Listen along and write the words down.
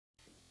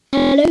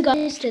Hello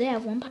guys, today I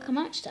have one pack of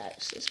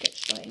Attax. Let's get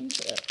straight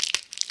into it.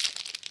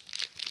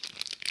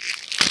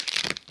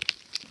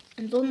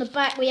 And on the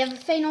back we have a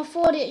Feyenoord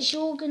forward, it's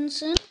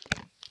Jorgensen.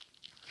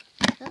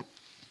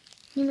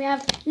 Then we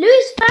have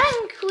Louis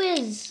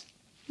Quiz.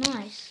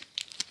 Nice.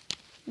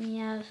 And we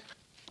have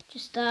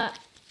just that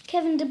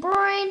Kevin De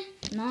Bruyne.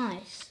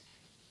 Nice.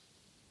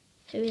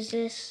 Who is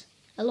this?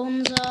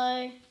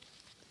 Alonso.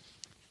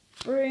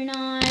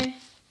 Bruno.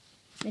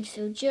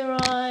 Midfield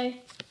Giro.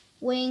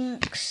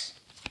 Winks.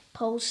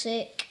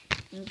 Pulisic.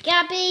 And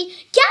Gabby.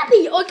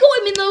 I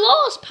got him in the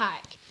last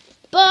pack.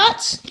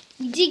 But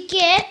we did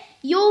get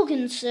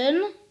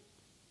Jorgensen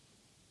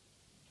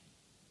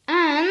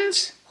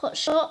and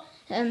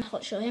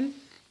hotshot him.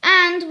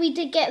 And we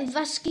did get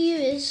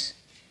Vasquez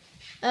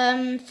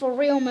for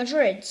Real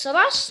Madrid. So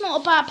that's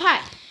not a bad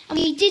pack. And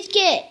we did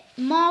get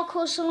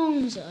Marcos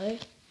Alonso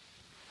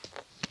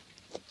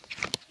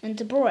and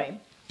De Bruyne.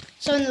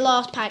 So in the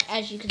last pack,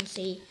 as you can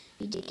see,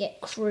 we did get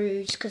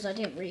Cruz, because I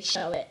didn't really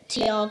show it.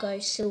 Thiago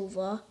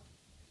Silva,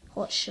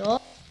 hotshot.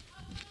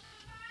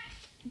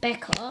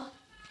 Becker.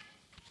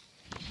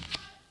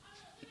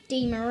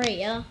 Di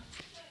Maria.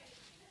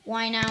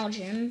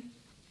 Wijnaldum.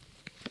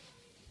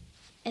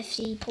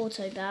 FC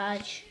Porto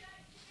badge.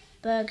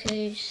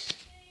 Berghus.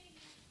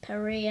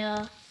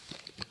 Pereira.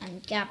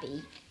 And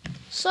Gabby.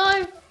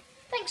 So,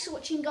 thanks for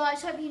watching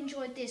guys. Hope you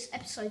enjoyed this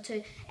episode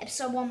 2.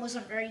 Episode 1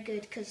 wasn't very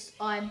good because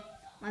my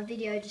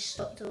video just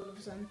stopped all of a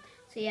sudden.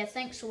 So yeah,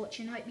 thanks for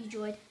watching. Hope you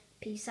enjoyed.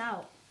 Peace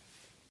out.